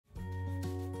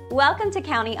Welcome to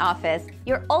County Office,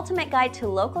 your ultimate guide to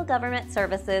local government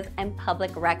services and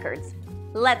public records.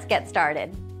 Let's get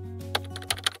started.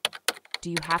 Do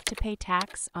you have to pay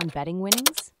tax on betting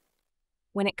winnings?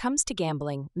 When it comes to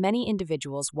gambling, many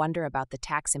individuals wonder about the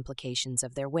tax implications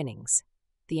of their winnings.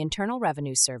 The Internal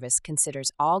Revenue Service considers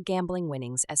all gambling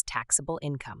winnings as taxable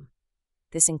income.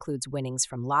 This includes winnings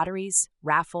from lotteries,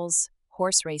 raffles,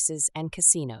 horse races, and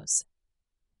casinos.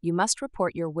 You must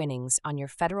report your winnings on your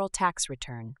federal tax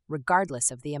return, regardless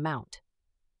of the amount.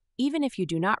 Even if you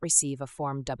do not receive a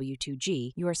Form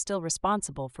W-2G, you are still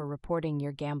responsible for reporting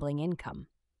your gambling income.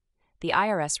 The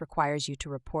IRS requires you to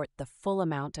report the full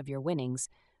amount of your winnings,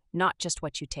 not just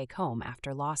what you take home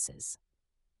after losses.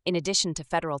 In addition to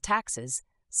federal taxes,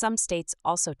 some states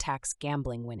also tax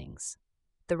gambling winnings.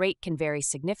 The rate can vary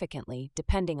significantly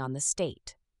depending on the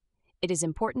state. It is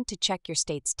important to check your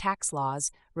state's tax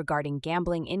laws regarding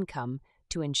gambling income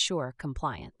to ensure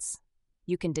compliance.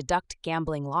 You can deduct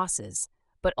gambling losses,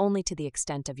 but only to the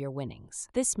extent of your winnings.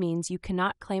 This means you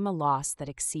cannot claim a loss that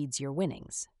exceeds your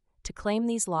winnings. To claim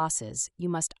these losses, you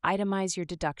must itemize your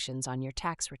deductions on your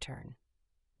tax return.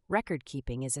 Record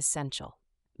keeping is essential.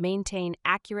 Maintain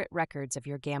accurate records of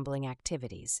your gambling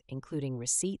activities, including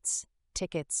receipts,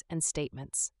 tickets, and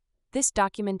statements. This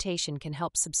documentation can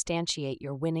help substantiate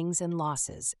your winnings and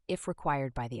losses if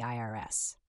required by the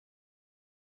IRS.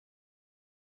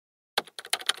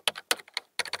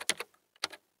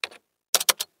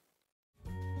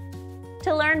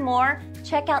 To learn more,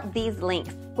 check out these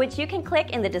links, which you can click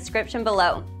in the description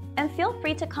below. And feel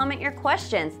free to comment your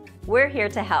questions. We're here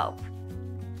to help.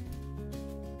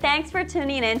 Thanks for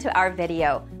tuning in to our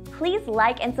video. Please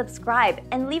like and subscribe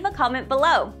and leave a comment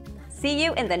below. See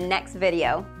you in the next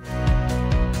video.